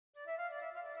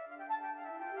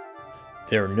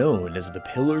They're known as the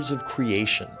Pillars of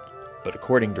Creation, but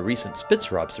according to recent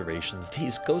Spitzer observations,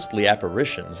 these ghostly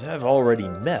apparitions have already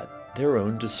met their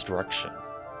own destruction.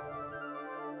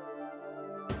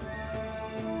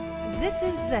 This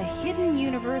is the hidden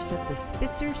universe of the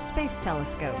Spitzer Space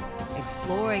Telescope,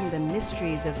 exploring the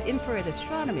mysteries of infrared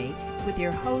astronomy with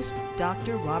your host,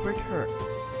 Dr. Robert Hurt.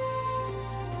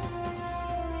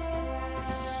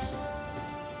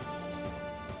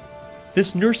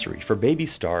 This nursery for baby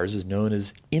stars is known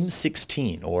as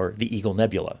M16, or the Eagle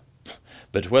Nebula.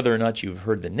 But whether or not you've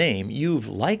heard the name, you've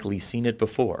likely seen it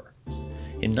before.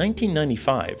 In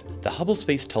 1995, the Hubble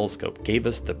Space Telescope gave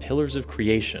us the Pillars of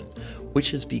Creation,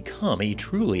 which has become a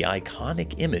truly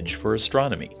iconic image for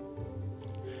astronomy.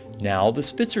 Now, the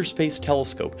Spitzer Space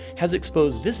Telescope has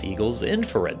exposed this eagle's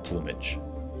infrared plumage.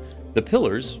 The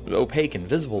pillars, opaque in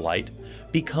visible light,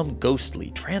 become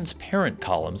ghostly, transparent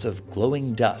columns of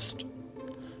glowing dust.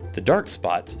 The dark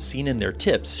spots seen in their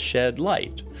tips shed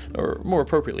light, or more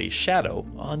appropriately, shadow,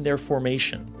 on their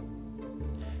formation.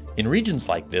 In regions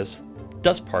like this,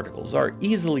 dust particles are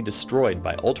easily destroyed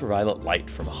by ultraviolet light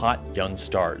from hot, young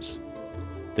stars.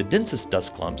 The densest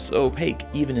dust clumps, opaque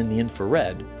even in the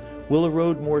infrared, will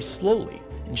erode more slowly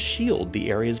and shield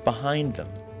the areas behind them.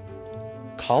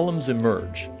 Columns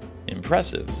emerge,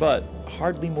 impressive, but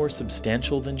hardly more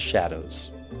substantial than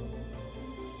shadows.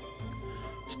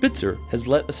 Spitzer has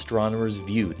let astronomers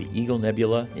view the Eagle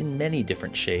Nebula in many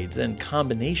different shades and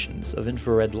combinations of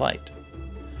infrared light.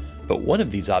 But one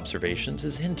of these observations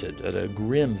has hinted at a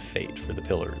grim fate for the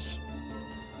pillars.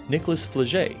 Nicolas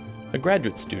Fleget, a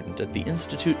graduate student at the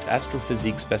Institut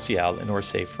Astrophysique Spéciale in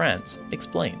Orsay, France,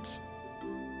 explains.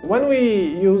 When we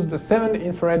use the 7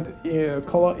 infrared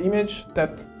color image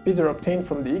that Spitzer obtained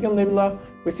from the Eagle Nebula,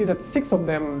 we see that 6 of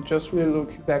them just really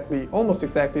look almost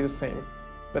exactly the same.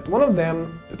 But one of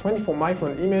them, the 24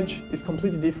 micron image, is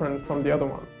completely different from the other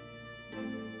one.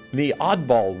 The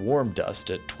oddball warm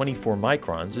dust at 24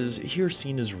 microns is here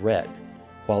seen as red,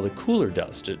 while the cooler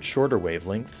dust at shorter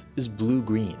wavelengths is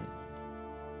blue-green.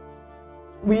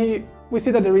 We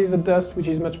see that there is a dust which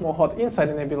is much more hot inside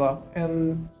the nebula,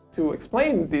 and to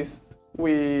explain this,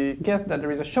 we guess that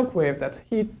there is a shock wave that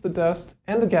hit the dust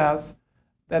and the gas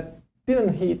that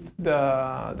didn't hit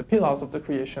the pillars of the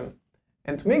creation.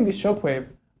 And to make this shock wave,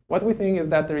 what we think is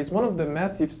that there is one of the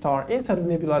massive stars inside the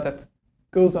nebula that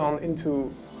goes on into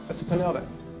a supernova.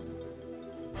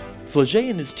 Fleget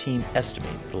and his team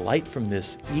estimate the light from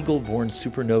this eagle-born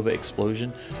supernova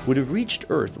explosion would have reached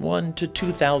Earth 1,000 to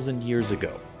 2,000 years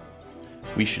ago.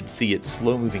 We should see its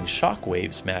slow-moving shock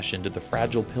wave smash into the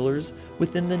fragile pillars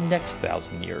within the next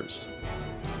 1,000 years.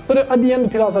 So at the end, the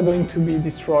pillars are going to be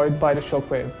destroyed by the shock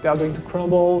wave. They are going to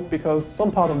crumble because some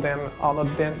part of them are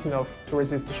not dense enough to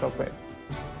resist the shock wave.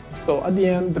 So at the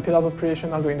end, the pillars of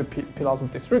creation are going to be pillars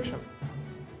of destruction.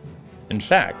 In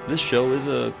fact, this show is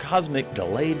a cosmic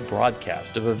delayed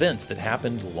broadcast of events that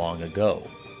happened long ago.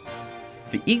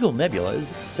 The Eagle Nebula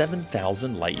is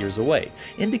 7,000 light-years away,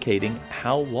 indicating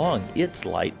how long its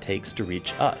light takes to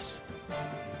reach us.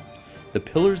 The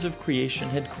pillars of creation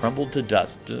had crumbled to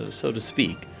dust, so to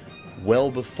speak, well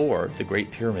before the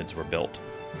Great Pyramids were built.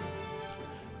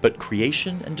 But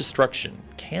creation and destruction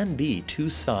can be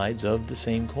two sides of the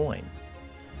same coin.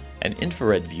 An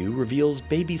infrared view reveals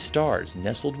baby stars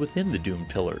nestled within the doomed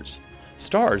pillars,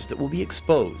 stars that will be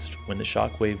exposed when the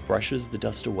shockwave brushes the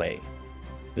dust away.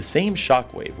 The same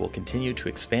shockwave will continue to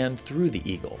expand through the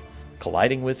Eagle,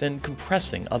 colliding with and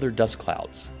compressing other dust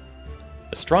clouds.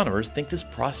 Astronomers think this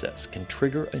process can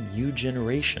trigger a new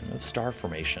generation of star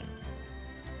formation.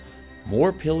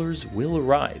 More pillars will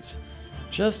arise,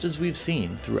 just as we've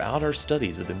seen throughout our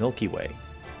studies of the Milky Way,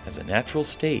 as a natural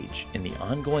stage in the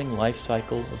ongoing life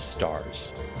cycle of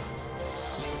stars.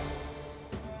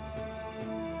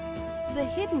 The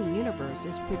Hidden Universe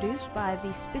is produced by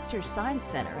the Spitzer Science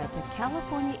Center at the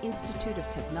California Institute of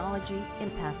Technology in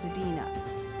Pasadena.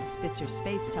 The Spitzer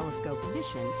Space Telescope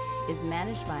mission is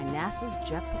managed by NASA's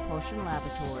Jet Propulsion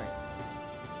Laboratory.